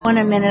I want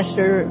to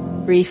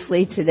minister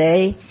briefly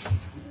today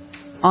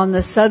on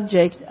the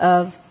subject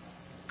of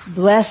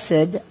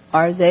blessed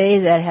are they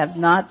that have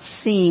not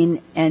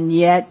seen and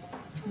yet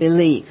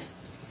believe.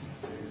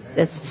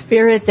 The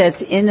spirit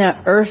that's in the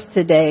earth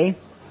today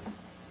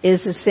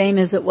is the same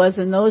as it was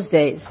in those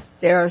days.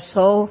 There are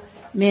so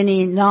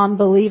many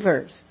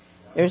non-believers.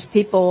 There's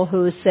people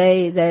who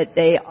say that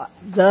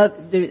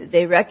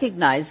they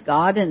recognize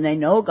God and they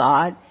know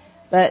God,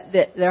 but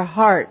their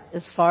heart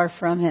is far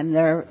from Him.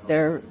 Their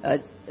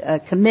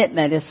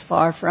commitment is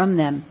far from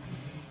them.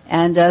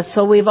 And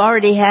so we've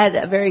already had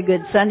a very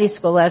good Sunday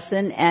school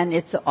lesson, and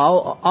it's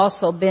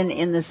also been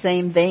in the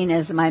same vein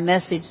as my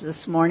message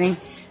this morning.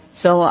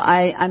 So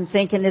I'm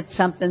thinking it's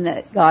something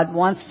that God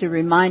wants to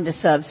remind us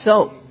of.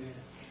 So,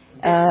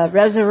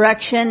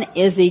 resurrection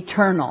is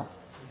eternal.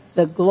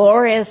 The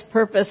glorious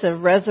purpose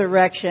of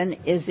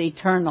resurrection is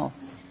eternal.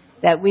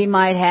 That we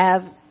might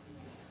have...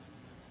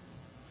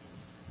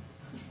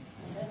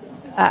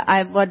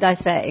 what did I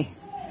say?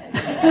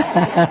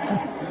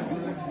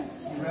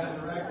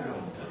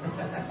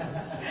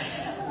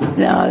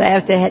 No, they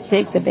have to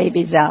take the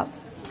babies out.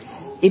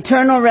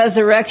 Eternal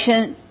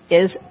resurrection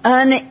is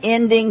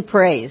unending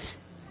praise.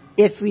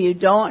 If you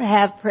don't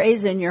have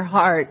praise in your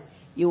heart,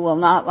 you will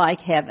not like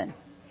heaven.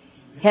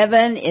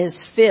 Heaven is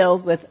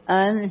filled with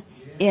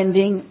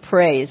unending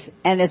praise.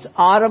 And it's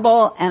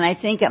audible, and I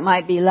think it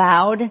might be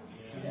loud.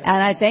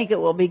 And I think it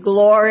will be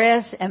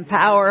glorious and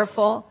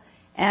powerful.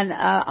 And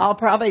I'll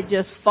probably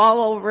just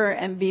fall over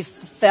and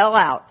fell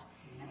out,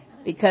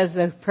 because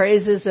the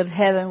praises of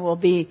heaven will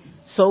be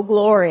so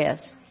glorious.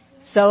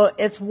 So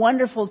it's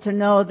wonderful to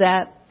know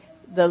that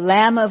the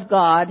Lamb of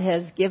God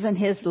has given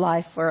His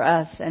life for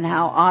us, and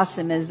how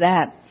awesome is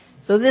that?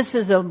 So this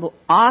is an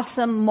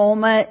awesome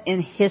moment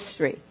in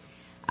history.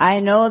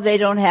 I know they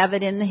don't have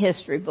it in the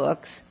history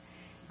books.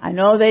 I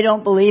know they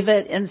don't believe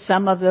it in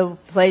some of the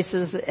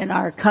places in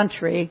our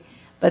country.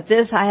 But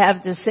this, I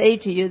have to say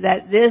to you,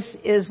 that this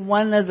is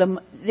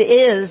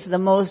the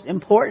most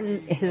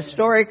important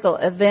historical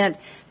event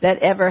that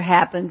ever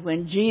happened,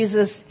 when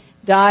Jesus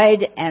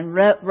died and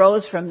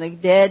rose from the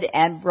dead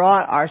and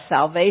brought our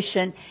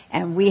salvation,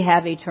 and we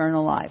have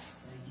eternal life.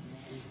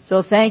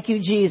 So thank you,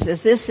 Jesus.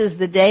 This is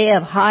the day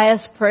of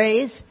highest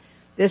praise.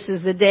 This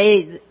is the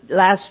day,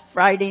 last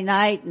Friday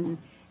night and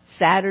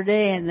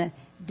Saturday, and the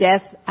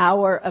death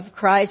hour of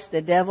Christ.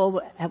 The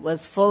devil was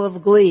full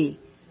of glee.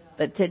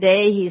 But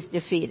today He's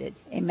defeated.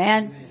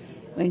 Amen?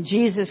 When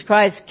Jesus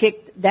Christ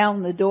kicked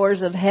down the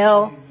doors of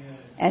hell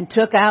and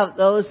took out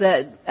those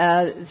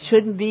that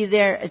shouldn't be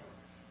there,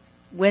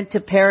 went to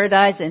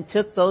paradise and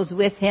took those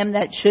with Him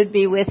that should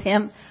be with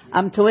Him.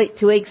 I'm too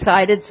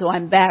excited, so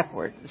I'm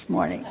backward this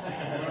morning.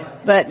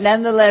 But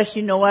nonetheless,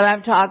 you know what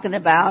I'm talking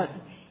about.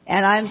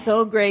 And I'm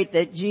so great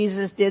that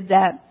Jesus did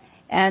that.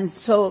 And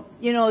so,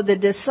 the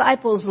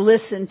disciples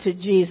listened to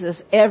Jesus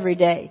every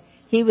day.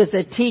 He was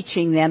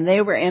teaching them.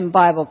 They were in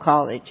Bible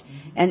college.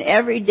 And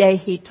every day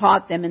He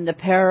taught them in the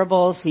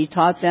parables. He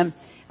taught them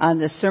on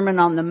the Sermon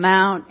on the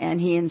Mount.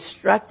 And He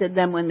instructed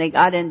them when they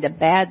got into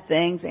bad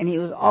things. And He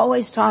was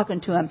always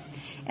talking to them.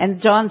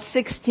 And John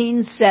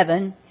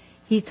 16:7,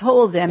 He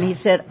told them, He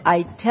said,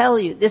 I tell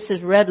you, this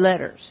is red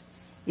letters.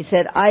 He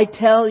said, I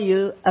tell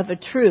you of a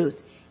truth.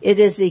 It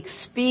is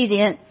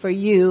expedient for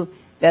you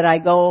that I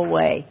go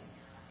away.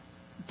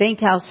 Think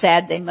how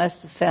sad they must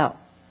have felt.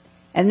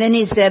 And then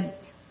He said,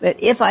 but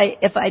if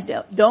I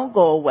don't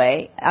go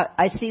away,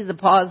 I see the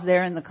pause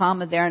there and the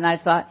comma there, and I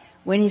thought,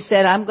 when He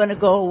said, I'm going to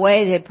go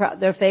away,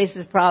 their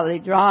faces probably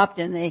dropped,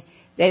 and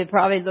they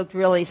probably looked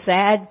really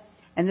sad.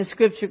 And the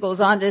scripture goes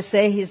on to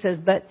say, He says,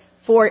 but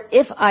for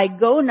if I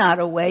go not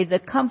away, the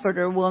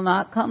Comforter will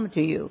not come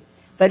to you.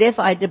 But if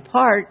I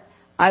depart,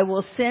 I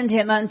will send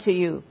Him unto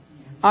you.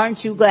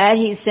 Aren't you glad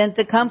He sent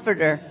the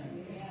Comforter?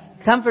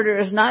 Comforter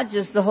is not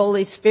just the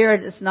Holy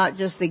Spirit. It's not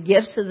just the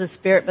gifts of the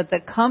Spirit, but the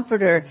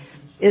Comforter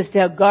is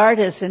to guard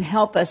us and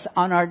help us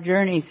on our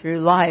journey through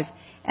life.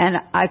 And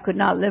I could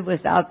not live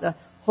without the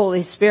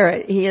Holy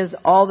Spirit. He is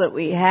all that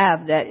we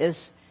have that is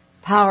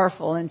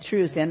powerful and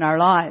truth in our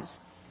lives.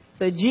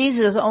 So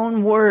Jesus'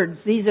 own words,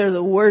 these are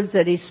the words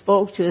that He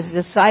spoke to His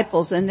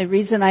disciples. And the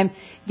reason I'm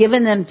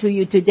giving them to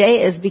you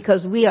today is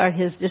because we are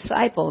His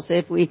disciples.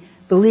 If we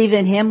believe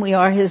in Him, we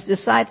are His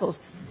disciples.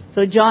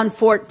 So John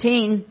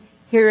 14,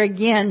 here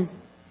again,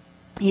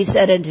 He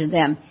said unto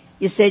them,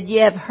 He said, Ye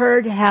have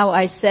heard how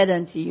I said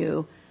unto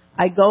you,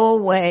 I go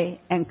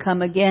away and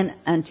come again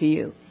unto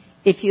you.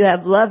 If you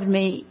have loved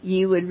me,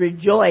 ye would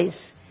rejoice,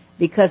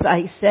 because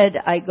I said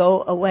I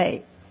go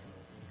away.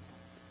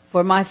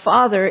 For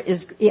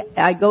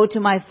I go to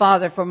my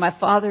Father, for my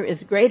Father is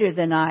greater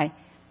than I.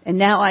 And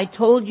now I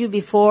told you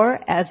before,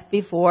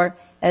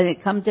 and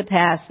it come to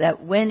pass,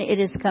 that when it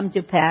is come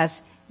to pass,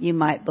 you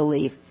might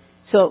believe.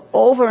 So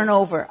over and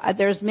over,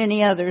 there's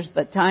many others,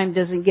 but time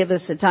doesn't give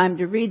us the time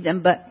to read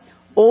them, but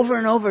over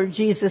and over,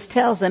 Jesus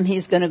tells them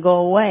He's going to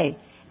go away.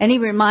 And He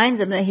reminds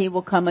them that He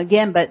will come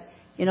again, but,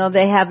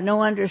 they have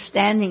no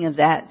understanding of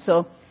that.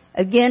 So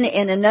Again,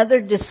 in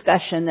another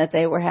discussion that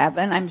they were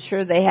having, I'm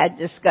sure they had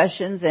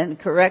discussions and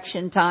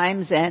correction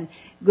times and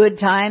good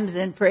times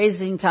and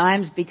praising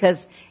times, because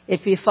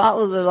if you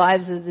follow the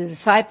lives of the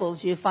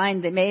disciples, you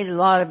find they made a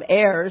lot of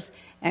errors,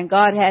 and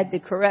God had to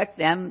correct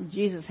them.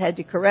 Jesus had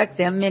to correct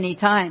them many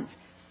times.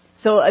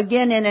 So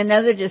again, in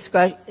another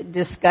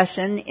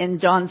discussion in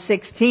John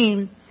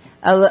 16,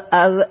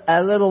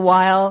 a little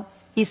while,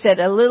 he said,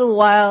 "A little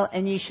while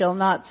and ye shall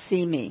not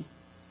see me."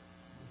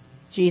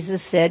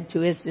 Jesus said to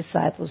his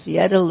disciples,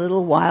 "Yet a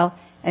little while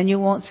and you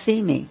won't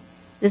see me."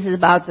 This is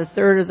about the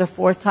third or the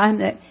fourth time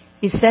that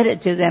he said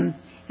it to them.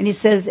 And he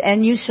says,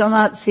 "And you shall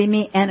not see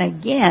me, and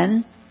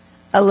again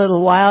a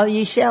little while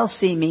ye shall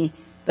see me,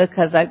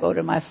 because I go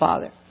to my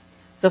Father."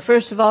 So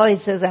first of all, he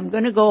says, "I'm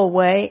going to go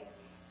away."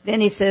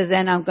 Then he says,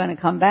 "Then I'm going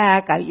to come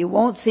back. You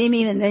won't see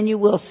me, and then you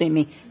will see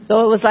me."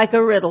 So it was like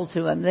a riddle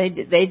to them. They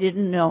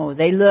didn't know.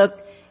 They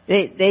looked.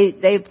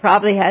 They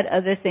probably had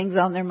other things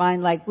on their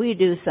mind, like we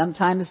do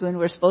sometimes when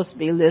we're supposed to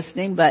be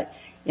listening, but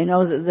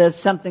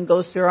something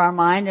goes through our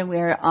mind and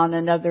we're on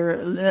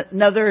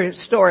another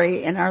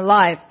story in our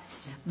life.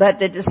 But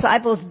the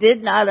disciples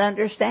did not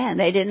understand.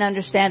 They didn't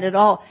understand at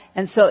all.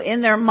 And so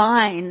in their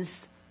minds,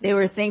 they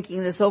were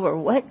thinking this over.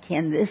 What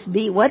can this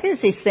be? What is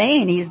he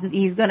saying?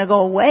 He's going to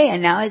go away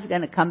and now he's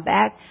going to come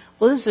back.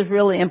 Well, this is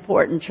really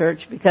important,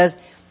 church, because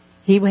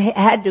he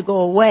had to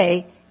go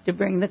away to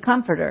bring the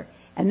Comforter.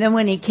 And then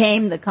when he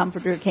came, the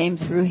Comforter came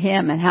through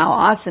him. And how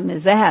awesome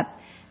is that?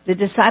 The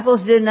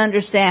disciples didn't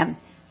understand.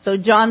 So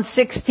John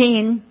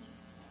 16,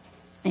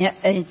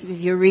 if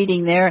you're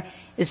reading there,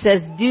 it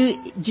says,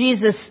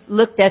 Jesus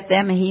looked at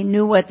them and he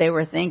knew what they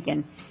were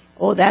thinking.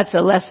 Oh, that's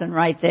a lesson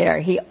right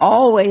there. He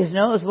always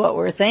knows what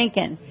we're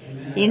thinking.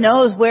 Amen. He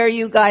knows where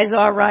you guys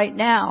are right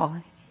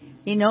now.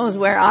 He knows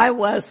where I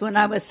was when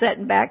I was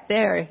sitting back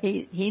there.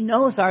 He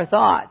knows our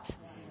thoughts.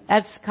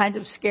 That's kind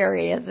of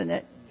scary, isn't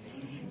it?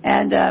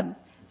 And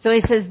so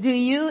he says, "Do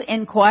you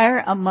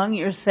inquire among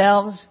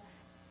yourselves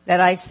that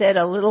I said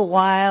a little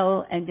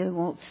while and you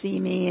won't see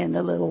me, and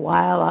a little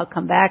while I'll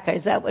come back?"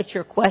 Is that what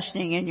you're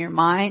questioning in your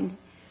mind?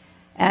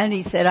 And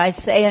he said, "I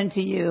say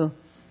unto you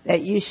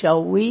that you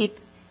shall weep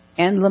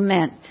and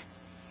lament."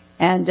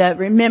 And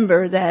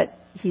remember that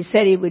he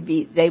said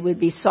they would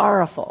be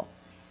sorrowful.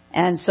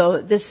 And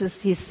so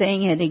he's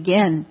saying it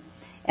again.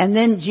 And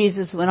then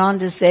Jesus went on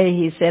to say,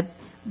 he said,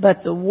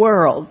 "But the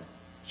world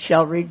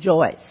shall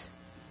rejoice."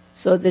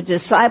 So the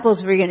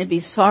disciples were going to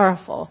be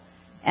sorrowful,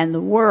 and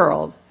the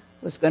world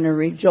was going to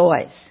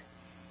rejoice.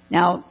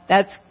 Now,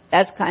 that's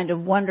kind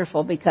of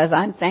wonderful, because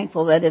I'm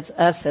thankful that it's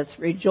us that's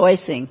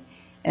rejoicing,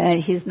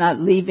 and he's not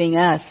leaving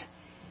us.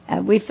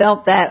 And we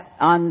felt that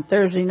on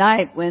Thursday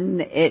night when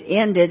it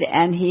ended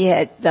and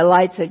the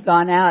lights had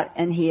gone out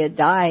and he had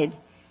died.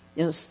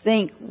 Just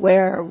think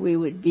where we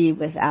would be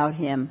without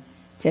him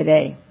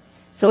today.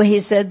 So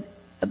he said,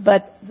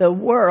 "But the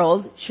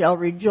world shall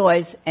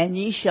rejoice, and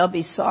ye shall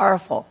be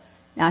sorrowful."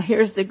 Now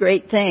here's the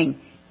great thing.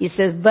 He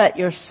says, "But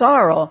your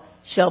sorrow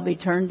shall be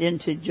turned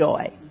into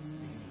joy."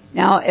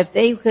 Now, if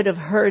they could have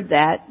heard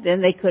that,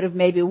 then they could have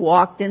maybe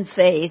walked in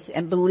faith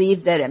and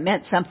believed that it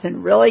meant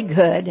something really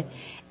good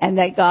and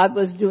that God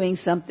was doing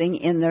something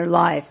in their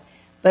life.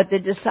 But the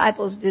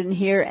disciples didn't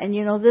hear. And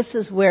this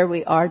is where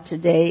we are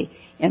today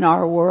in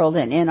our world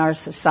and in our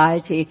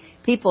society.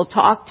 People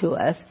talk to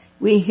us.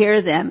 We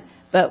hear them,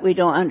 but we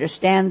don't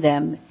understand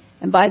them.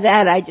 And by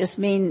that, I just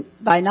mean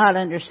by not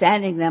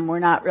understanding them, we're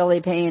not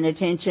really paying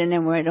attention,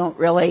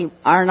 and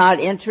are not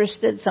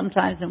interested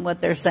sometimes in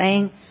what they're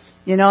saying.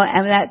 And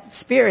that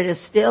spirit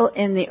is still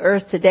in the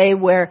earth today,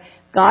 where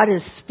God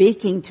is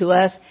speaking to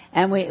us,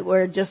 and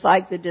we're just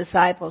like the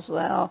disciples.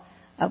 Well,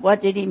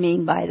 what did he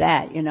mean by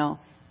that,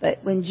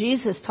 But when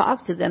Jesus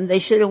talked to them, they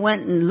should have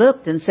went and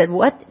looked and said,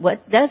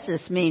 what does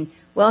this mean?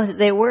 Well,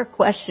 they were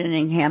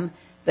questioning him.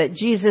 But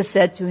Jesus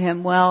said to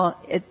him, well,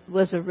 it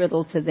was a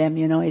riddle to them.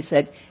 He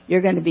said,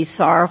 "You're going to be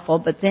sorrowful,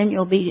 but then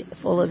you'll be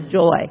full of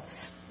joy."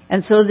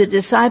 And so the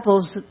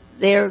disciples,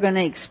 they're going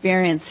to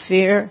experience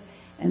fear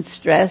and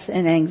stress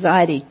and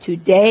anxiety.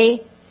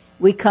 Today,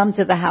 we come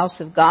to the house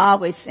of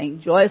God. We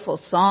sing joyful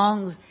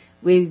songs.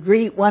 We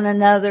greet one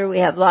another. We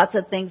have lots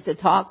of things to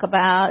talk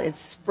about. It's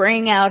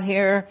spring out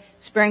here.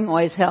 Spring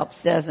always helps,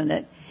 doesn't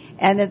it?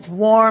 And it's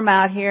warm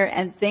out here,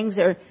 and things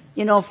are,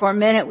 for a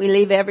minute we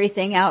leave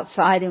everything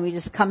outside and we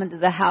just come into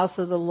the house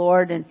of the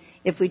Lord. And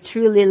if we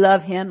truly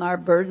love him, our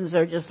burdens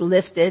are just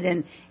lifted,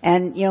 and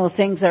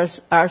things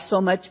are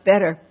so much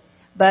better.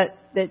 But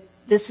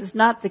this is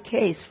not the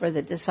case for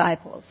the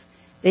disciples.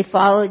 They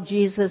followed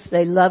Jesus.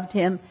 They loved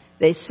him.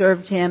 They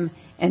served him.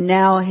 And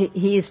now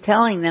he's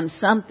telling them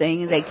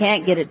something. They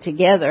can't get it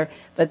together,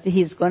 but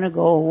he's going to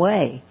go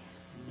away.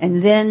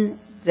 And then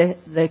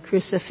the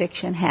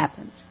crucifixion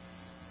happens,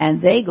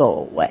 and they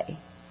go away.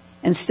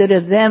 Instead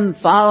of them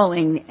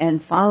following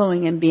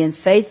and being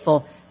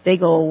faithful, they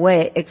go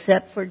away,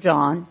 except for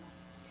John.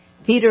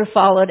 Peter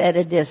followed at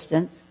a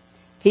distance.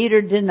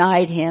 Peter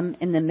denied him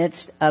in the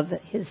midst of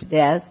his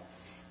death,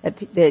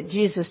 that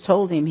Jesus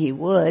told him he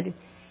would.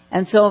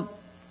 And so,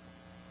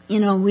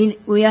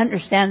 we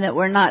understand that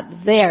we're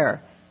not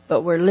there,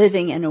 but we're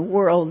living in a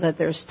world that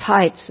there's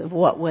types of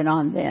what went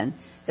on then.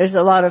 There's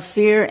a lot of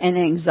fear and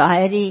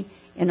anxiety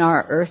in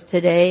our earth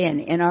today and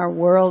in our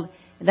world.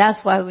 That's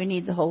why we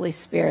need the Holy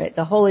Spirit.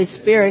 The Holy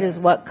Spirit is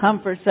what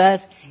comforts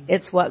us.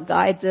 It's what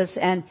guides us.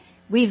 And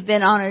we've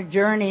been on a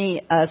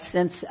journey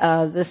since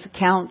this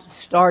account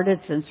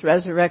started, since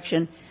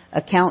resurrection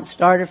account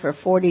started for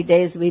 40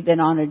 days. We've been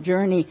on a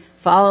journey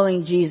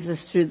following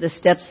Jesus through the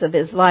steps of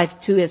his life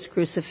to his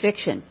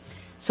crucifixion.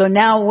 So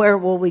now where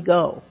will we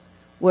go?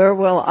 Where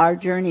will our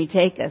journey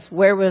take us?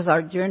 Where was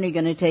our journey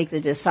going to take the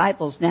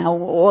disciples? Now,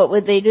 what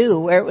would they do?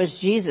 Where was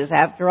Jesus?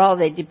 After all,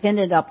 they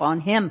depended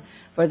upon him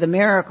for the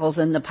miracles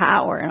and the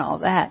power and all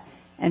that.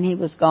 And he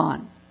was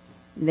gone.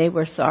 And they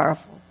were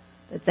sorrowful.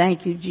 But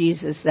thank you,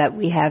 Jesus, that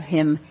we have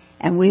him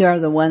and we are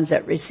the ones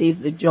that receive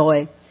the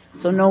joy.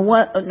 So no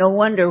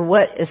wonder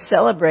what is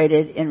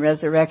celebrated in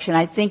resurrection.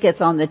 I think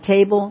it's on the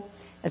table.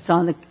 It's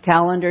on the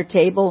calendar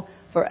table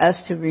for us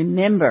to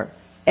remember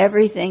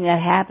everything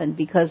that happened,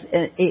 because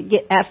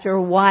after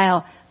a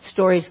while,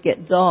 stories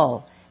get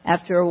dull.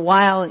 After a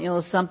while,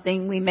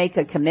 we make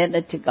a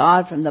commitment to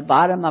God from the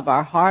bottom of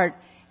our heart,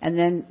 and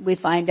then we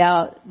find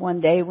out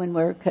one day when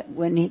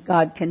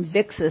God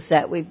convicts us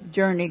that we've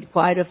journeyed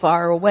quite a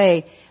far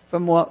away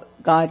from what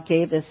God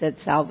gave us at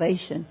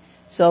salvation.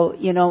 So,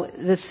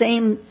 the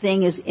same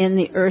thing is in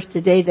the earth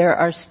today. There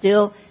are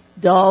still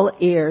dull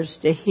ears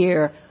to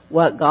hear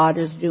what God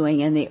is doing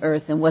in the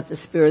earth and what the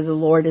Spirit of the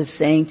Lord is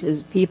saying to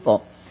his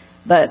people.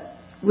 But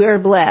we're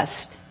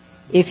blessed.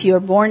 If you're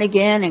born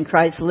again and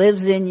Christ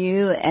lives in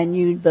you and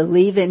you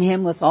believe in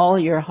him with all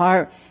your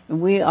heart,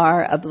 we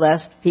are a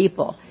blessed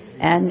people.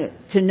 And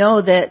to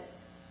know that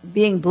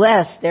being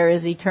blessed, there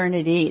is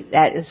eternity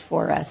that is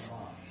for us.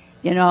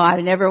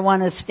 I never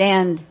want to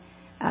stand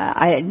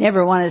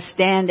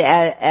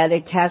at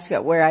a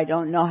casket where I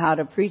don't know how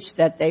to preach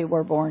that they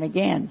were born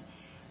again,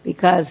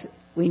 because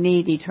we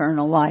need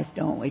eternal life,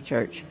 don't we,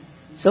 church?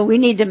 So we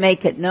need to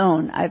make it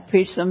known. I've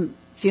preached some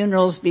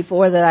funerals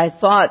before that I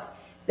thought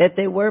that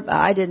they were, but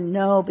I didn't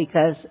know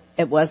because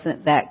it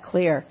wasn't that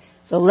clear.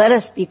 So let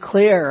us be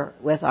clear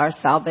with our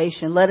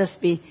salvation. Let us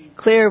be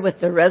clear with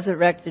the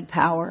resurrected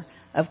power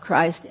of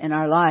Christ in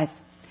our life.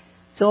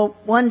 So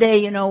one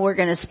day, we're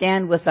going to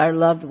stand with our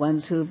loved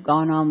ones who've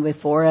gone on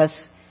before us.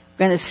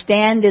 We're going to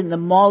stand in the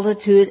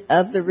multitude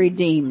of the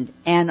redeemed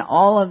and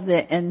all of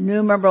the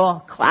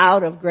innumerable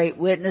cloud of great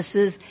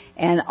witnesses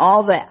and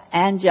all the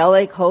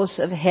angelic hosts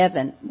of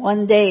heaven.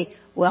 One day,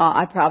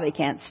 I probably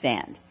can't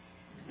stand.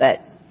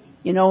 But,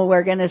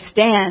 we're going to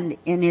stand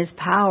in his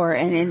power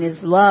and in his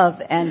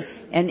love and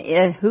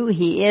in who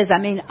he is.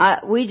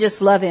 We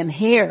just love him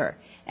here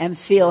and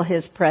feel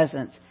his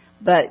presence.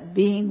 But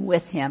being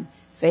with him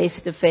face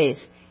to face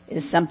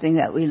is something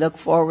that we look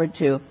forward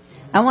to.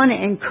 I want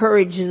to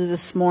encourage you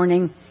this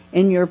morning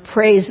in your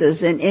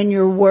praises and in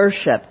your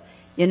worship.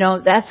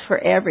 That's for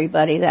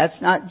everybody.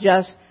 That's not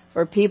just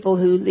for people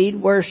who lead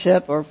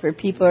worship or for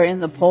people who are in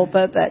the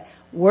pulpit, but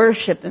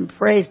worship and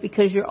praise,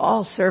 because you're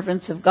all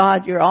servants of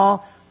God. You're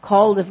all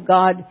called of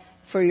God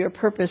for your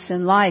purpose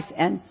in life.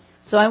 And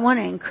so I want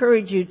to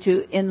encourage you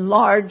to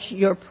enlarge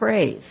your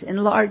praise.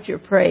 Enlarge your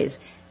praise.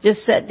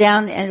 Just sit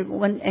down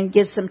and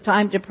give some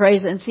time to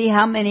praise and see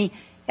how many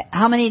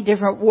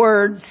different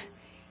words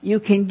you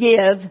can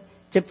give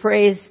to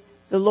praise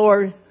the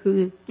Lord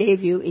who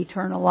gave you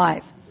eternal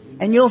life.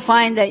 And you'll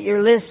find that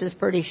your list is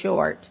pretty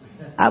short.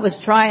 I was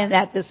trying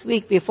that this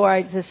week before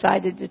I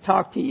decided to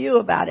talk to you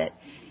about it.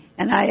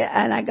 And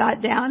I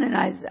got down and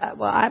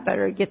I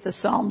better get the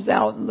Psalms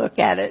out and look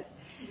at it.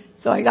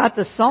 So I got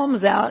the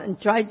Psalms out and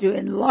tried to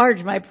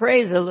enlarge my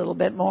praise a little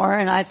bit more.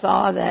 And I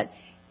saw that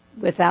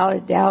without a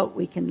doubt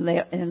we can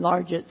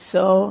enlarge it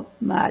so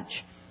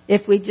much.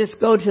 If we just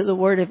go to the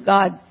Word of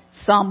God,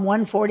 Psalm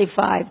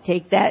 145,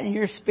 take that in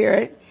your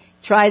spirit.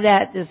 Try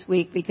that this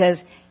week because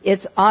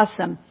it's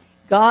awesome.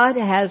 God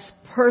has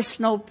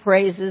personal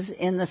praises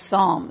in the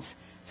Psalms.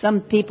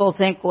 Some people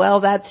think,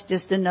 that's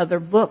just another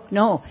book.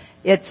 No,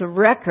 it's a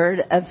record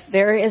of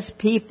various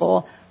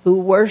people who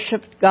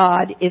worshiped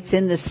God. It's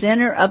in the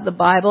center of the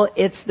Bible.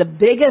 It's the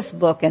biggest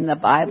book in the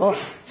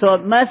Bible. So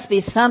it must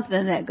be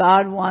something that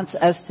God wants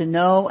us to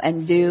know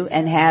and do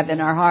and have in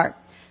our heart.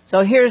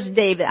 So here's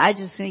David. I'm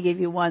just going to give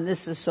you one.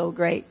 This is so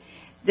great.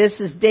 This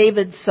is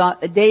David's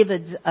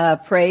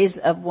praise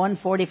of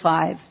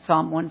 145,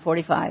 Psalm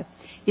 145.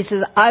 He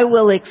says, I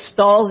will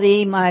extol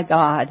thee, my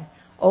God,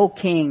 O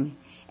King,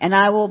 and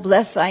I will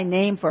bless thy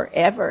name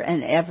forever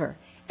and ever.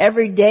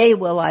 Every day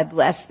will I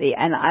bless thee,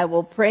 and I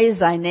will praise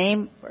thy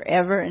name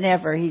forever and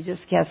ever. He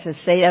just has to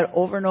say that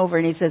over and over.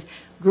 And he says,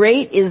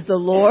 great is the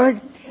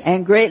Lord,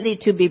 and greatly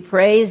to be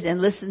praised.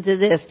 And listen to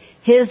this.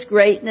 His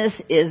greatness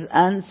is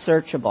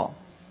unsearchable.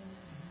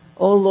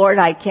 O Lord,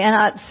 I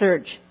cannot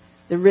search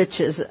the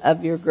riches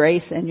of your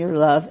grace and your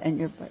love and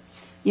your...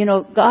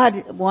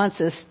 God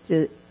wants us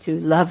to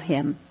love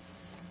him.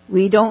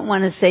 We don't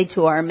want to say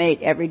to our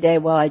mate every day,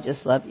 I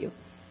just love you.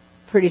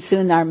 Pretty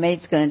soon our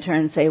mate's going to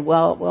turn and say,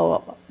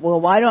 well,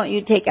 why don't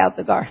you take out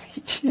the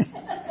garbage?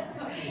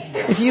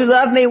 If you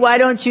love me, why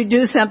don't you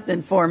do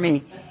something for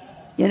me?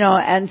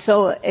 And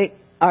so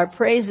our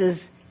praises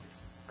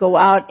go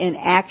out in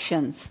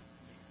actions.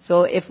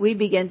 So if we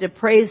begin to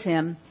praise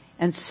Him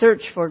and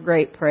search for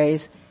great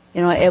praise,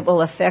 it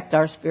will affect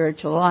our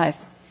spiritual life.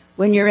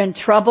 When you're in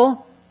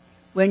trouble,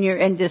 when you're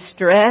in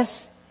distress,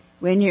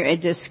 when you're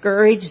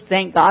discouraged,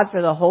 thank God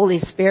for the Holy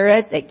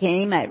Spirit that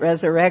came at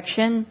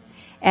resurrection.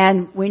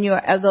 And when you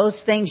are those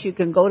things, you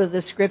can go to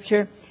the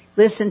Scripture.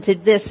 Listen to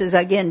this, is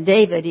again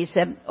David. He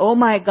said, "Oh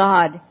my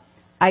God,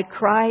 I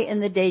cry in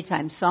the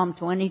daytime." Psalm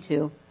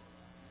 22.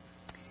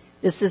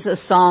 This is a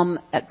psalm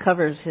that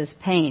covers his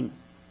pain.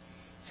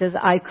 It says,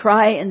 "I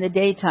cry in the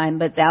daytime,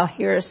 but thou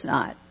hearest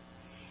not.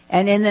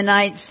 And in the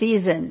night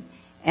season,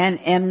 and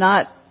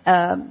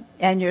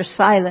you're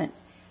silent,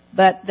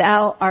 but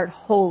thou art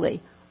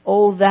holy.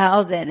 O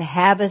thou that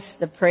inhabitest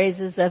the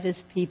praises of his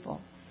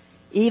people."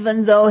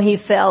 Even though he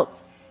felt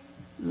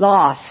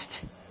lost,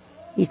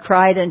 he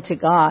cried unto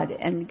God,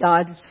 and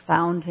God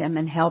found him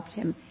and helped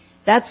him.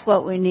 That's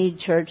what we need,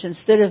 church.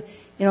 Instead of,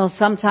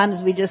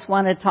 sometimes we just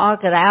want to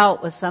talk it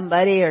out with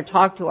somebody or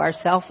talk to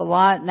ourselves a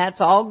lot, and that's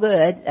all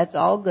good. That's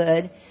all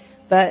good.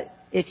 But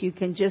if you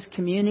can just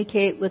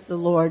communicate with the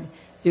Lord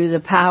through the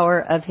power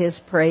of His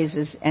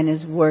praises and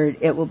His Word,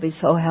 it will be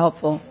so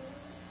helpful.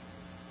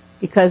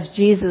 Because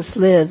Jesus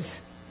lives,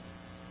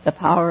 the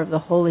power of the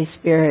Holy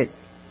Spirit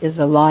is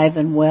alive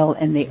and well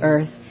in the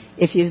earth.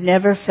 If you've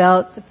never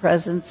felt the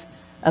presence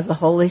of the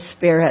Holy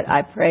Spirit,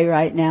 I pray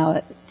right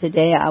now,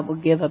 today I will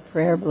give a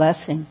prayer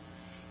blessing,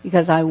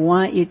 because I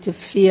want you to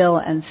feel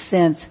and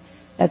sense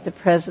that the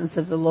presence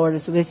of the Lord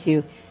is with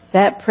you.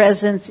 That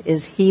presence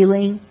is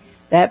healing.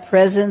 That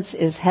presence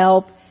is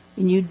help.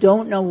 And you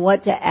don't know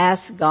what to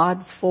ask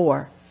God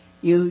for.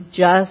 You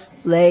just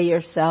lay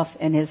yourself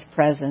in His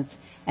presence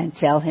and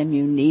tell Him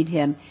you need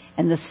Him.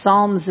 And the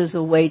Psalms is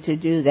a way to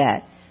do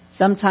that.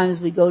 Sometimes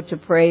we go to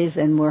praise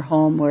and we're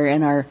home, we're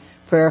in our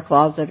prayer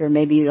closet, or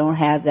maybe you don't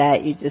have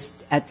that. You just,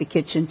 at the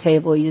kitchen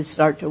table, you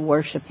start to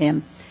worship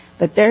Him.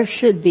 But there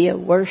should be a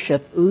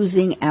worship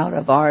oozing out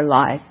of our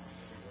life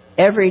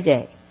every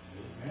day.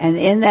 And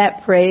in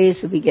that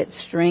praise, we get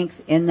strength.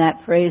 In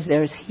that praise,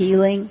 there's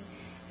healing.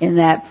 In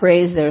that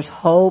praise, there's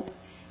hope.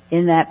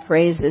 In that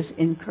praise is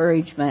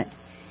encouragement.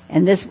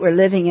 And this, we're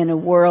living in a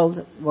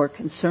world, we're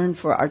concerned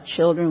for our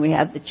children. We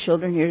have the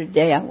children here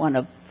today. I want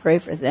to pray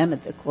for them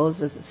at the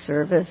close of the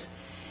service.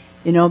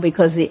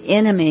 Because the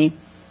enemy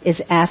is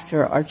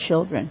after our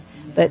children.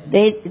 But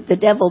the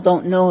devil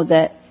don't know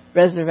that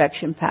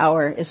resurrection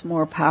power is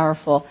more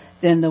powerful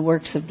than the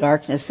works of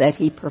darkness that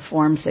he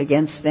performs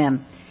against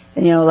them.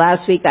 And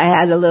last week I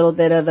had a little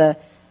bit of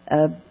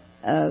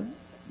a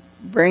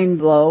brain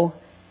blow.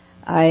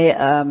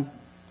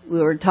 We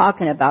were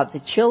talking about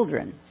the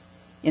children,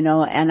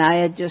 and I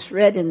had just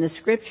read in the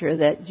Scripture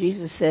that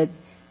Jesus said,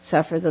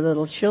 "Suffer the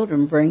little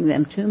children, bring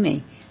them to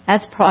me."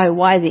 That's probably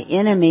why the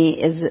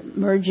enemy is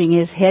merging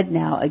his head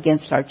now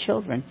against our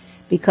children,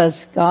 because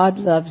God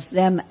loves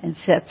them and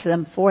sets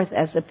them forth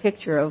as a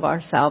picture of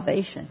our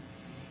salvation.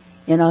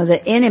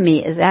 The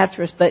enemy is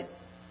after us, but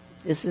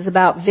this is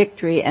about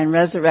victory and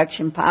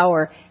resurrection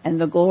power and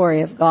the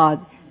glory of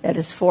God that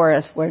is for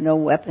us, where no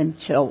weapon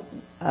shall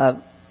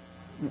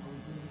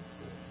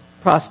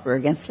prosper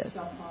against us.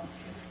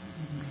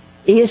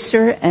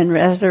 Easter and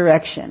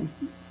resurrection.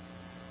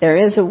 There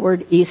is a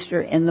word Easter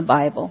in the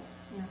Bible.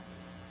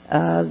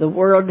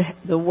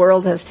 The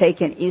world has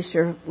taken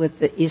Easter with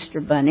the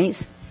Easter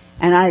bunnies,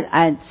 and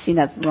I see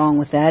nothing wrong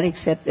with that,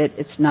 except that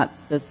it's not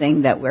the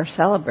thing that we're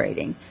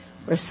celebrating.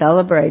 We're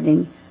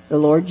celebrating the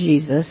Lord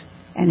Jesus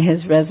and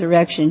His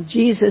resurrection.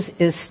 Jesus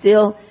is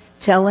still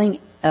telling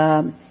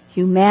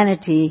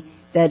humanity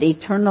that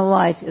eternal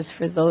life is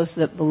for those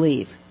that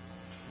believe.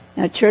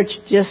 Now, church,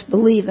 just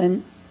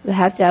believing, you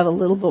have to have a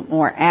little bit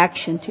more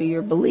action to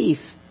your belief.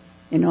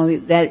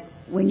 That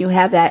when you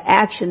have that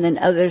action, then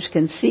others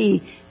can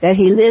see that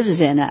He lives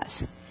in us.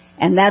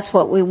 And that's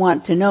what we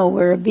want to know.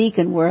 We're a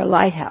beacon, we're a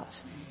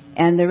lighthouse.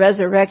 And the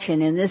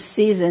resurrection in this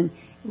season,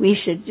 we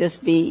should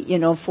just be,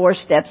 4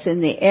 steps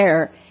in the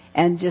air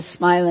and just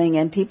smiling,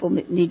 and people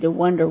need to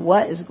wonder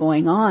what is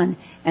going on.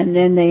 And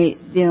then they,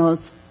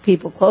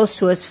 people close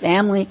to us,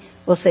 family,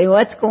 will say,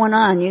 "What's going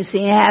on? You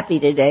seem happy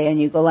today." And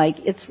you go like,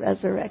 "It's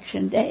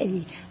resurrection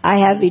day.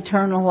 I have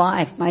eternal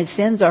life. My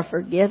sins are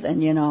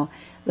forgiven,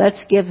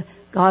 Let's give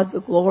God the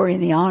glory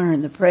and the honor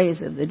and the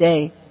praise of the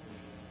day.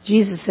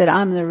 Jesus said,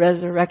 "I'm the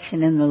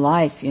resurrection and the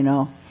life,"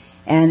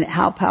 And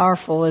how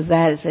powerful is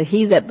that? It said,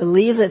 "He that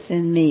believeth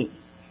in me,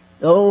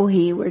 though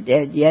he were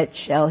dead, yet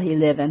shall he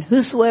live. And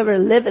whosoever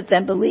liveth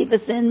and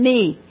believeth in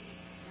me."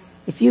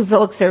 If you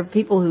folks are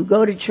people who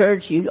go to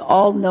church, you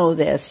all know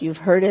this. You've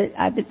heard it.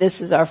 I bet this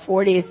is our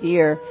 40th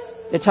year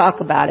to talk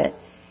about it.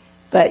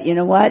 But you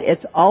know what?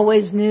 It's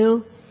always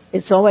new.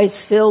 It's always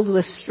filled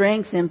with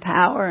strength and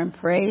power and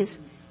praise.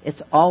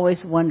 It's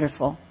always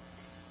wonderful.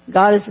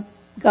 God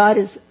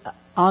is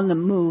on the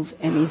move,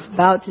 and He's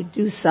about to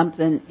do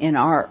something in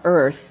our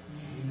earth.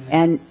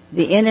 And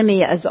the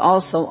enemy is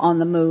also on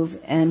the move,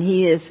 and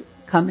he is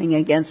coming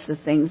against the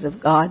things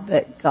of God,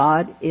 but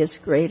God is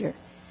greater.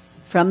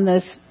 From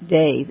this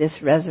day, this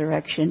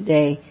resurrection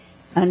day,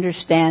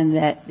 understand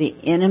that the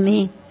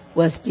enemy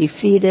was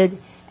defeated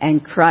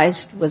and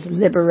Christ was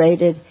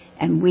liberated,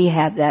 and we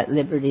have that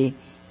liberty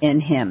in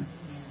Him.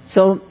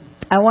 So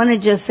I want to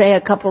just say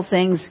a couple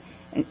things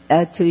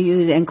to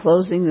you in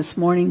closing this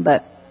morning,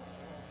 but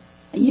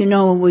you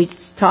know, we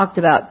talked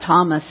about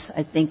Thomas,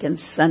 I think, in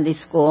Sunday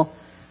school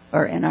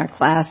or in our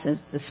classes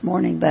this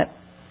morning. But,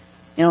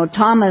 you know,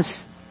 Thomas,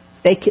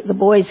 the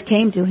boys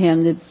came to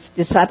him, the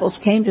disciples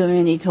came to him,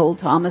 and he told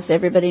Thomas.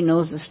 Everybody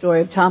knows the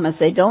story of Thomas.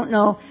 They don't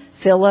know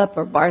Philip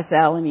or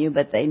Bartholomew,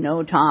 but they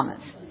know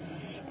Thomas.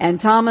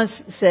 And Thomas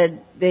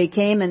said they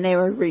came and they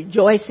were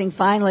rejoicing.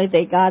 Finally,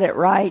 they got it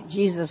right.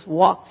 Jesus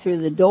walked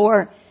through the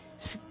door,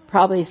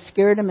 probably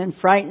scared him and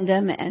frightened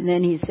him, and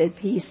then he said,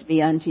 "Peace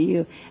be unto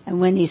you." And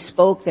when he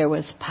spoke, there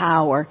was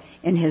power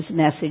in his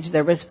message.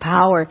 There was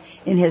power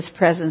in his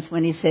presence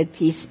when he said,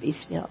 "Peace be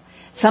still."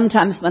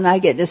 Sometimes when I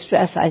get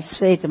distressed, I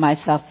say to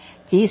myself,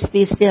 "Peace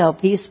be still,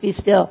 peace be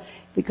still,"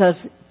 because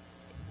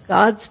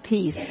God's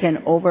peace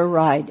can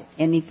override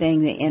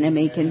anything the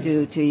enemy can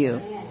do to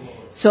you.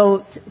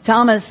 So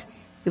Thomas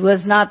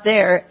was not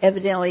there.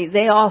 Evidently,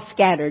 they all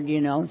scattered, you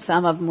know.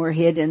 Some of them were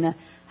hid in the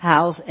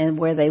house and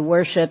where they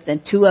worshipped,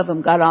 and 2 of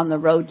them got on the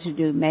road to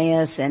do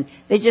Emmaus, and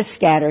they just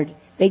scattered.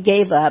 They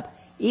gave up,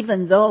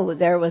 even though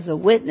there was a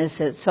witness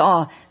that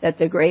saw that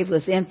the grave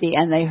was empty,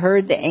 and they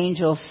heard the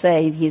angel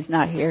say, "He's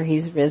not here,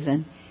 He's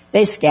risen."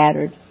 They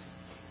scattered.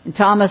 And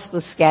Thomas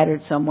was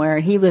scattered somewhere.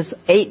 He was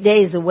 8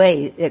 days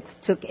away. It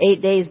took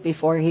 8 days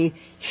before he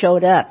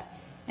showed up.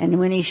 And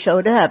when he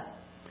showed up,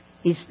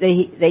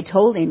 they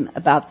told him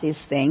about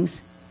these things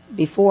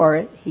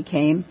before he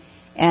came.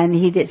 And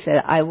he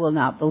said, "I will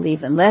not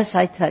believe unless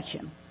I touch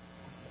Him."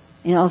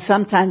 You know,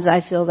 sometimes I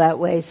feel that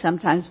way.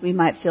 Sometimes we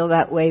might feel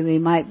that way. We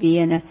might be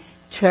in a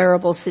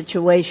terrible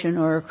situation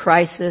or a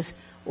crisis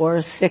or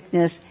a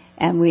sickness,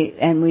 and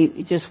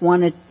we just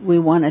want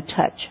a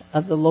touch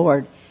of the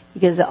Lord,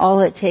 because all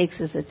it takes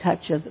is a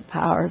touch of the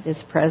power of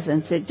His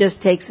presence. It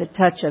just takes a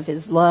touch of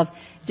His love.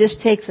 It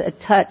just takes a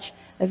touch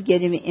of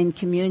getting in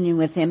communion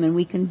with Him, and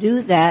we can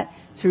do that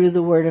through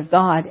the Word of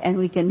God, and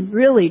we can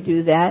really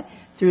do that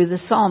through the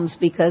Psalms,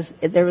 because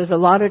there was a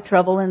lot of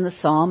trouble in the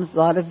Psalms, a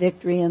lot of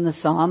victory in the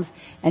Psalms,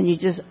 and you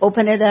just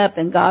open it up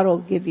and God will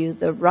give you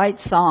the right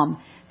Psalm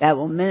that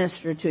will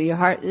minister to your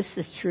heart. This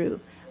is true.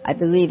 I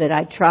believe it.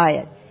 I try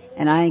it.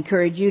 And I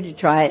encourage you to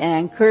try it. And I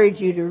encourage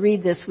you to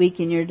read this week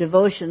in your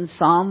devotion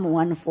Psalm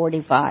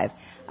 145.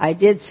 I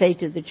did say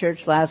to the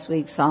church last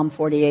week Psalm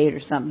 48 or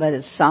something, but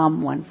it's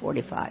Psalm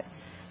 145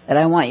 that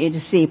I want you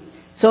to see.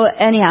 So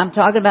anyhow, I'm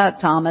talking about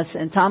Thomas,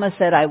 and Thomas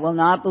said, "I will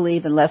not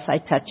believe unless I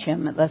touch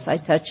Him, unless I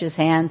touch His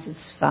hands, His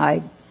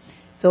side."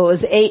 So it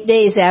was 8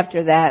 days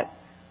after that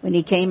when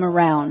He came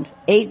around.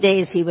 8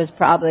 days he was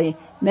probably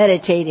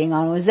meditating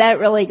on, was that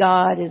really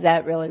God? Is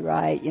that really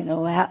right? You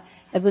know,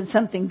 when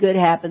something good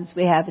happens,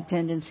 we have a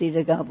tendency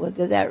to go, well,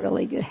 did that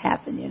really good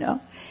happen, you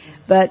know?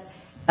 But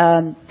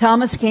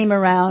Thomas came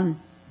around,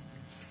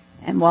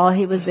 and while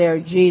he was there,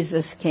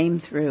 Jesus came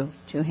through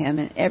to him.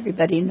 And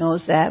everybody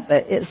knows that,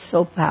 but it's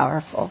so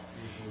powerful.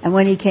 And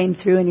when He came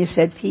through and He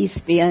said, "Peace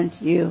be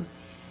unto you,"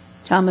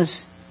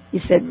 Thomas, He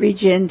said,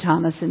 "Reach in,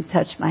 Thomas, and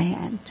touch my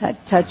hand,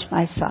 touch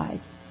my side."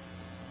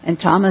 And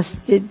Thomas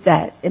did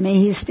that. I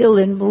mean, he still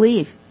didn't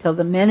believe till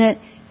the minute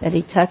that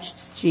he touched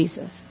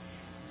Jesus.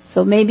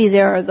 So maybe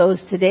there are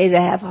those today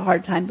that have a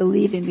hard time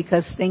believing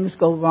because things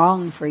go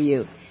wrong for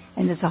you.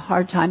 And it's a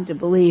hard time to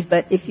believe.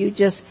 But if you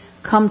just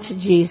come to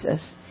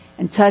Jesus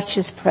and touch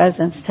His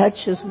presence,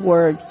 touch His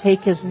Word, take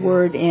His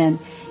Word in,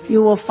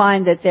 you will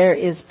find that there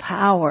is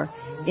power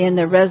in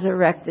the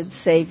resurrected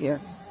Savior.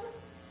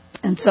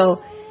 And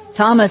so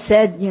Thomas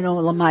said, you know,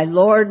 "My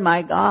Lord,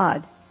 my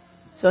God."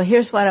 So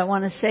here's what I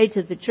want to say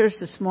to the church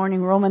this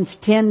morning. Romans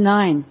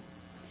 10:9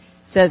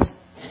 says,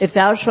 "If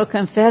thou shalt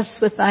confess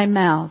with thy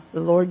mouth the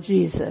Lord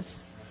Jesus,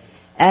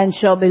 and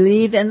shalt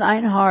believe in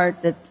thine heart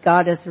that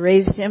God hath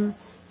raised Him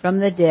from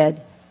the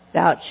dead,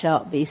 thou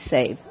shalt be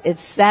saved."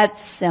 It's that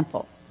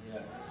simple.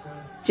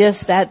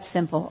 Just that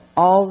simple.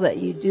 All that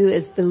you do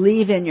is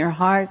believe in your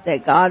heart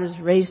that God has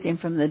raised Him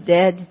from the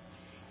dead,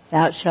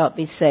 thou shalt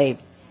be saved.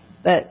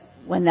 But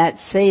when that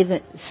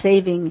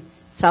saving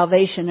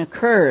salvation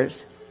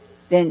occurs,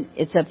 then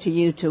it's up to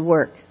you to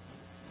work.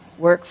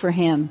 Work for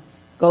Him.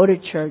 Go to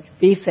church.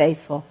 Be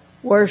faithful.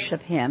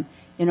 Worship Him.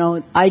 You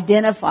know,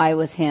 identify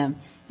with Him.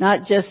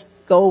 Not just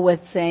go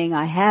with saying,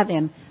 "I have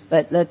Him,"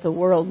 but let the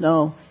world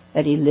know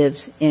that He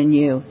lives in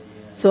you.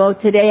 So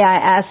today I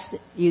ask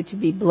you to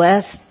be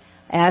blessed.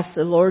 I ask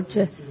the Lord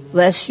to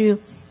bless you.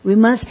 We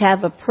must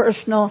have a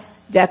personal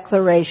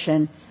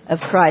declaration of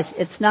Christ.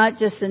 It's not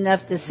just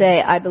enough to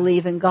say, "I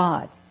believe in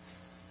God."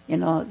 You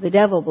know, the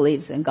devil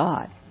believes in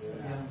God.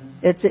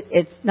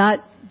 It's not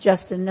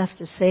just enough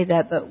to say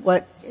that, but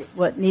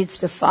what needs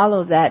to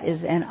follow that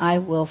is, "And I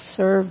will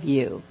serve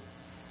you.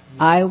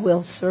 I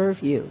will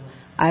serve you.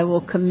 I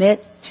will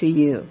commit to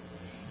you."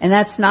 And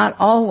that's not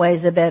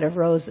always a bed of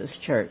roses,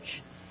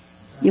 church.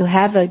 You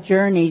have a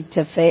journey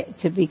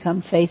to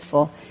become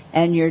faithful,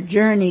 and your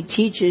journey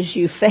teaches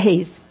you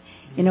faith.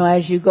 You know,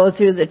 as you go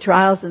through the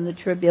trials and the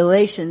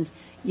tribulations,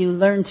 you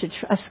learn to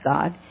trust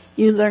God.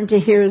 You learn to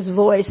hear His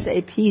voice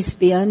say, peace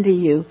be unto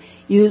you.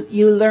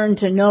 You learn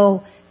to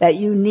know that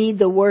you need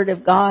the Word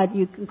of God.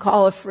 You can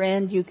call a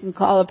friend, you can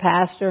call a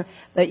pastor,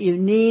 but you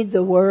need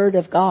the Word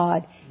of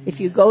God. If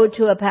you go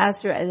to a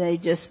pastor and they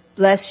just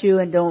bless you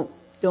and don't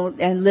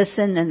and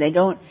listen, and they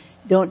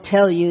don't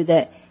tell you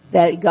that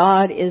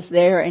God is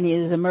there and He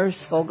is a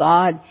merciful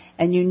God,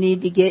 and you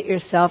need to get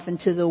yourself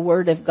into the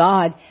Word of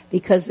God,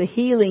 because the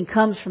healing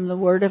comes from the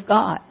Word of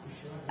God.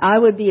 I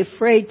would be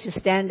afraid to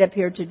stand up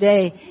here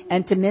today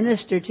and to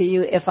minister to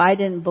you if I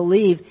didn't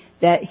believe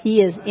that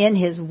He is in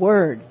His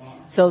Word.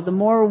 So the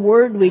more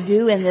Word we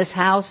do in this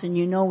house, and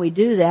you know we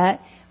do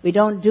that, we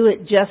don't do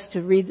it just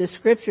to read the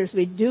Scriptures.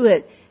 We do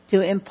it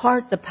to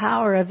impart the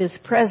power of His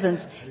presence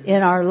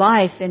in our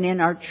life and in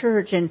our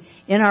church and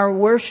in our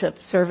worship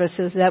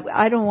services. That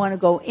I don't want to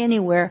go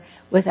anywhere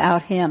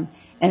without Him.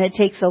 And it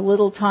takes a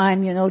little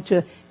time, you know,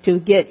 to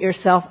get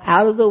yourself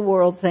out of the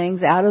world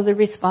things, out of the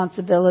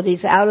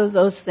responsibilities, out of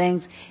those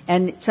things.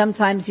 And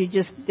sometimes you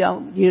just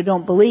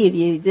don't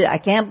believe. I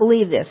can't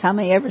believe this. How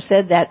many ever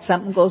said that?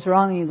 Something goes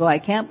wrong and you go, I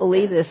can't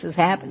believe this is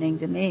happening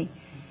to me.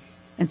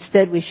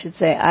 Instead, we should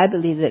say, I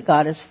believe that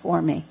God is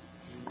for me.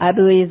 I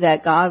believe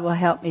that God will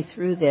help me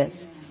through this.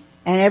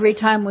 And every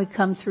time we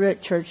come through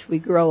at church, we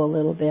grow a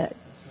little bit.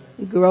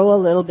 We grow a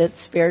little bit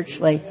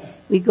spiritually.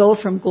 We go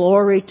from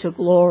glory to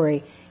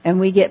glory. And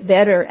we get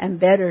better and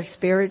better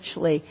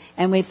spiritually.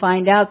 And we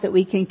find out that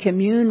we can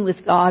commune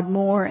with God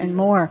more and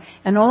more.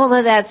 And all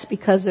of that's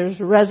because there's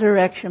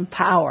resurrection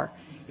power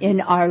in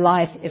our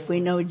life if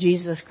we know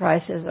Jesus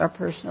Christ as our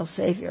personal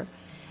Savior.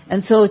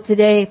 And so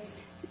today,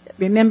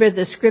 remember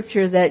the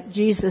scripture that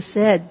Jesus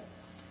said.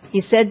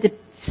 He said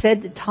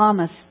to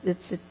Thomas,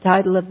 that's the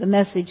title of the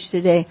message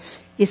today.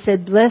 He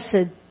said,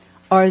 blessed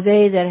are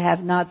they that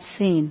have not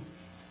seen.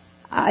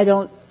 I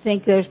don't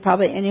think there's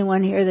probably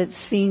anyone here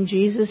that's seen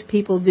Jesus.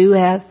 People do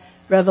have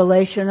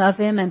revelation of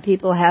Him, and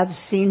people have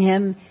seen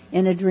Him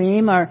in a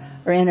dream or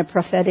in a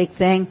prophetic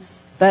thing.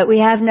 But we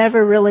have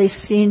never really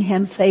seen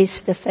Him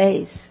face to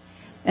face.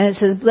 And it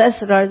says,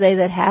 blessed are they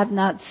that have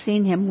not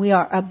seen Him. We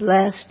are a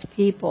blessed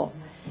people.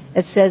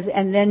 It says,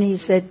 and then He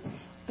said,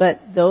 but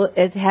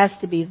it has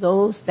to be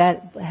those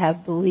that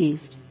have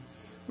believed.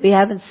 We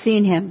haven't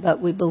seen Him,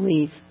 but we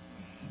believe.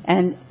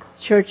 And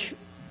church,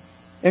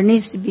 there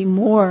needs to be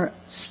more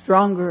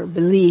stronger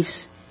beliefs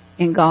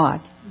in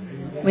God.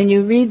 When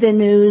you read the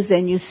news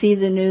and you see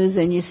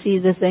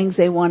the things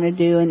they want to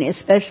do, and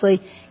especially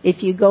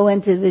if you go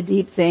into the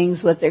deep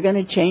things, what they're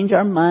going to change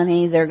our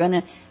money, they're going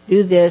to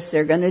do this,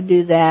 they're going to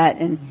do that,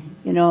 and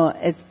you know,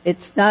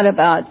 it's not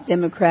about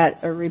Democrat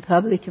or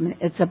Republican,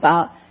 it's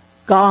about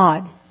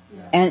God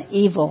and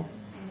evil.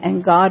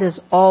 And God is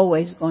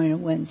always going to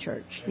win,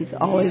 church. He's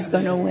always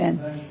going to win.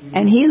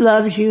 And He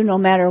loves you no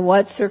matter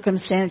what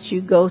circumstance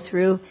you go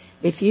through.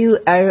 If you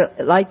are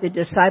like the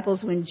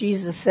disciples when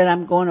Jesus said,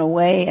 I'm going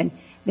away, and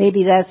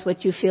maybe that's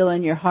what you feel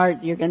in your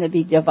heart, you're going to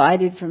be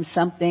divided from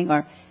something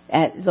or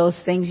at those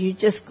things, you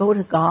just go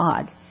to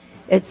God.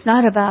 It's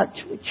not about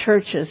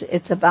churches.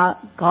 It's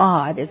about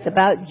God. It's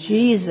about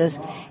Jesus.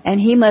 And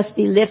He must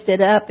be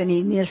lifted up, and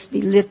He must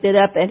be lifted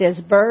up at His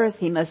birth.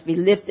 He must be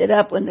lifted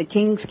up when the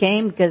kings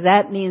came, because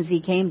that means He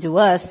came to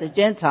us, the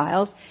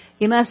Gentiles.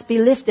 He must be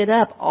lifted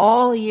up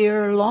all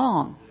year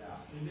long.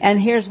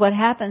 And here's what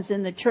happens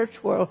in the church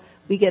world.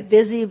 We get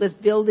busy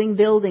with building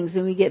buildings,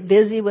 and we get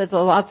busy with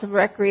lots of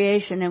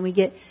recreation, and we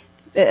get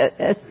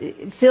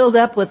filled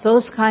up with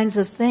those kinds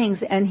of things,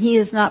 and He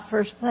is not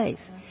first place.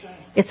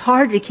 It's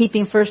hard to keep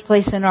Him first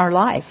place in our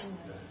life.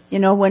 You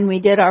know, when we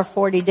did our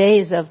 40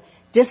 days of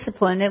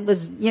discipline, it was,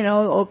 you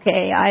know,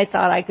 okay, I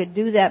thought I could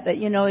do that, but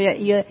you know,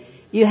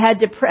 you had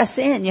to press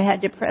in, you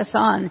had to press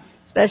on,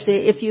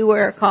 especially if you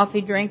were a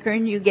coffee drinker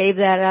and you gave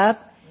that up.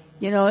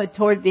 You know,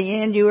 toward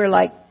the end, you were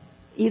like,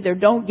 either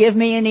don't give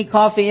me any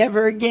coffee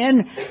ever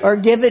again or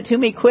give it to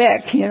me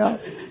quick, you know.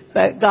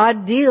 But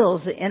God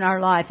deals in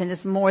our life, and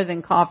it's more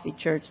than coffee,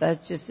 church.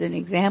 That's just an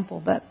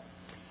example. But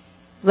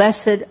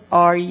blessed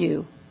are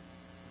you.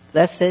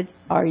 Blessed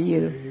are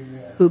you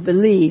who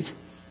believe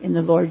in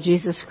the Lord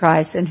Jesus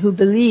Christ and who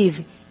believe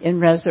in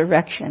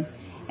resurrection.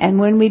 And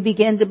when we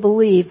begin to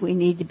believe, we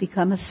need to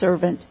become a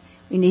servant.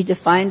 We need to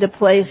find a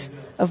place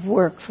of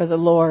work for the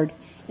Lord.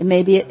 And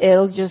maybe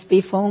it'll just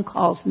be phone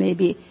calls.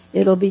 Maybe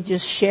it'll be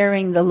just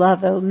sharing the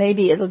love.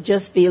 Maybe it'll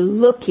just be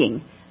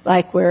looking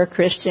like we're a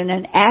Christian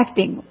and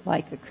acting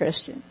like a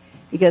Christian,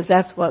 because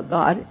that's what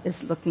God is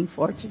looking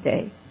for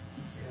today.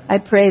 I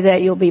pray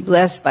that you'll be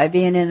blessed by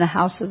being in the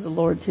house of the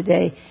Lord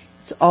today.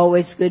 It's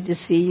always good to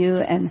see you.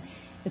 And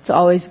it's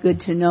always good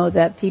to know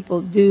that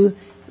people do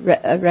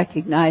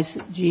recognize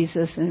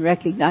Jesus and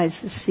recognize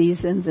the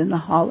seasons and the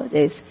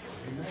holidays.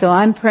 So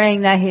I'm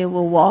praying that He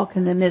will walk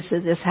in the midst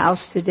of this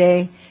house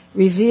today,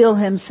 reveal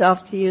Himself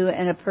to you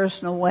in a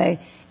personal way.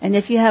 And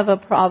if you have a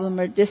problem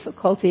or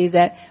difficulty,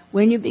 that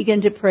when you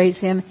begin to praise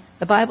Him,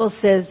 the Bible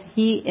says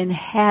He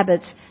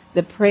inhabits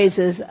the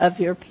praises of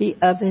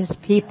His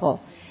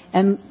people.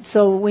 And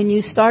so when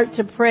you start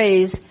to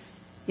praise,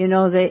 you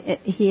know,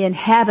 He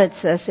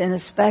inhabits us in a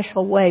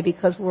special way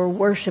because we're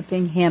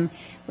worshiping Him.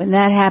 When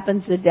that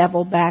happens, the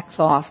devil backs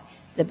off.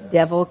 The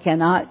devil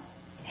cannot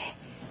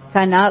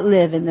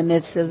live in the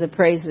midst of the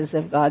praises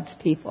of God's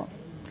people.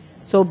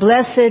 So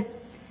blessed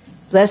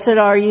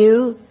are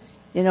you,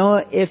 you know,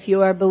 if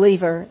you are a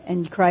believer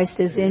and Christ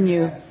is in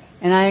you.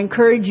 And I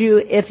encourage you,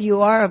 if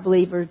you are a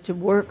believer, to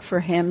work for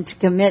Him, to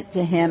commit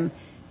to Him,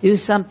 do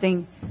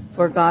something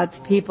for God's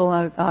people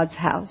or God's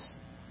house.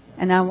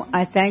 And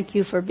I thank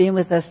you for being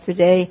with us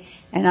today.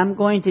 And I'm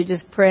going to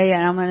just pray,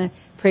 and I'm going to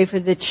pray for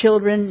the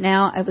children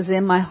now. It was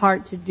in my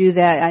heart to do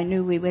that. I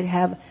knew we would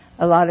have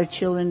a lot of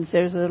children.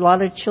 There's a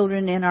lot of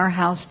children in our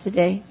house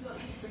today.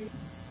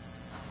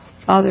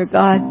 Father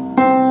God,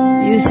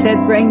 You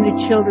said, bring the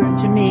children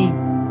to me,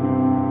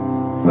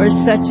 for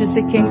such is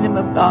the kingdom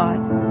of God.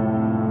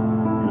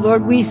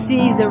 Lord, we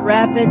see the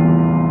rapid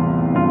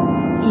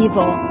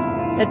evil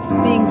that's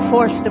being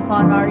forced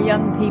upon our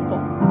young people.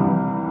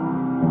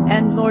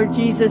 And Lord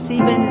Jesus,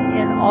 even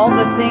in all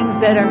the things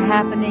that are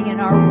happening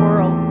in our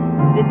world,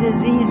 the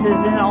diseases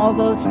and all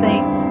those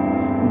things,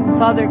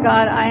 Father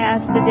God, I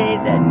ask today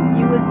that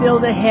You would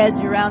build a hedge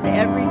around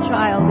every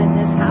child in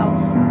this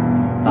house.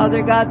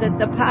 Father God, that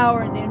the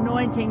power and the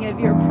anointing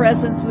of Your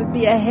presence would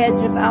be a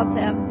hedge about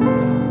them.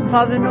 And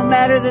Father, no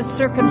matter the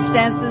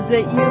circumstances,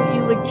 that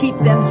you would keep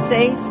them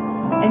safe,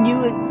 and You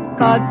would,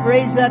 God,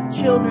 raise up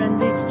children,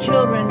 these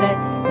children that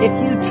if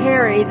You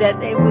tarry,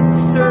 that they would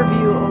serve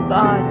You, oh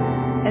God,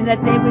 and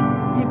that they would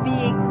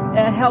be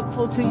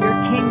helpful to Your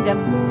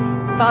kingdom.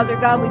 Father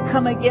God, we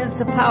come against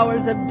the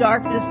powers of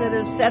darkness that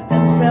have set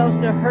themselves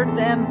to hurt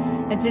them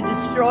and to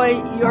destroy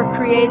Your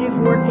creative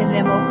work in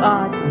them, oh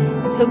God.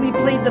 And so we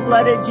plead the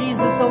blood of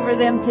Jesus over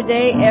them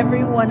today,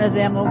 every one of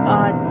them, oh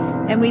God.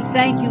 And we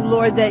thank You,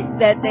 Lord,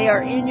 that they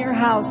are in Your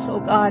house,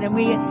 oh God. And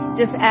we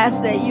just ask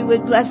that You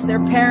would bless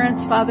their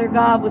parents, Father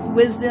God, with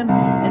wisdom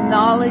and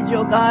knowledge,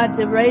 oh God,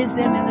 to raise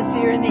them in the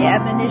fear and the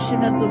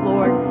admonition of the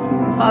Lord.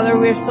 Father,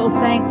 we're so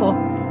thankful.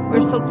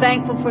 We're so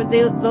thankful for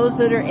those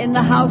that are in the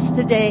house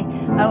today.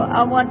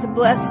 I want to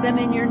bless them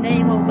in Your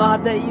name, oh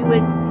God, that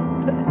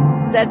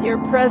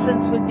Your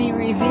presence would be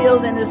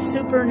revealed in a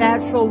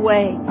supernatural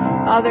way.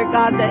 Father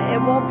God, that it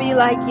won't be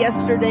like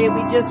yesterday,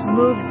 we just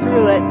move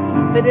through it,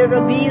 but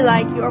it'll be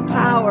like Your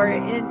power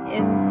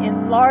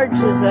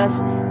enlarges us,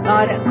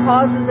 God, and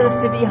causes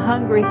us to be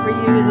hungry for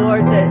You,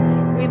 Lord, that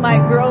we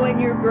might grow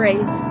in Your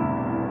grace.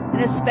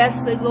 And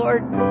especially,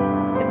 Lord,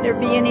 if there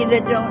be any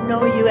that don't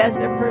know You as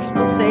their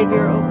personal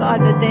Savior, oh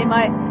God, that they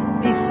might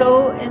be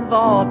so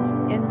involved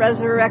in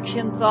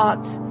resurrection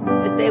thoughts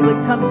that they would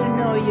come to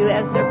know You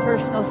as their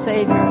personal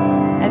Savior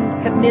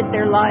and commit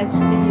their lives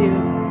to You.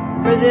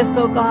 For this,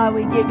 oh God,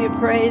 we give You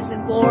praise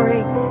and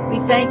glory. We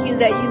thank You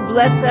that You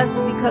bless us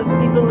because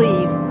we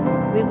believe.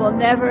 We will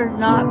never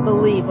not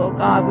believe, oh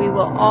God. We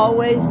will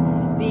always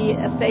be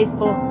a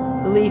faithful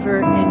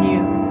believer in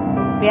You.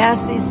 We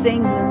ask these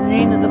things in the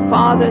name of the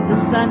Father, the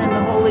Son, and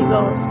the Holy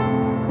Ghost.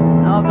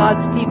 And all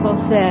God's people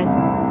said,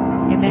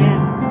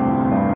 Amen.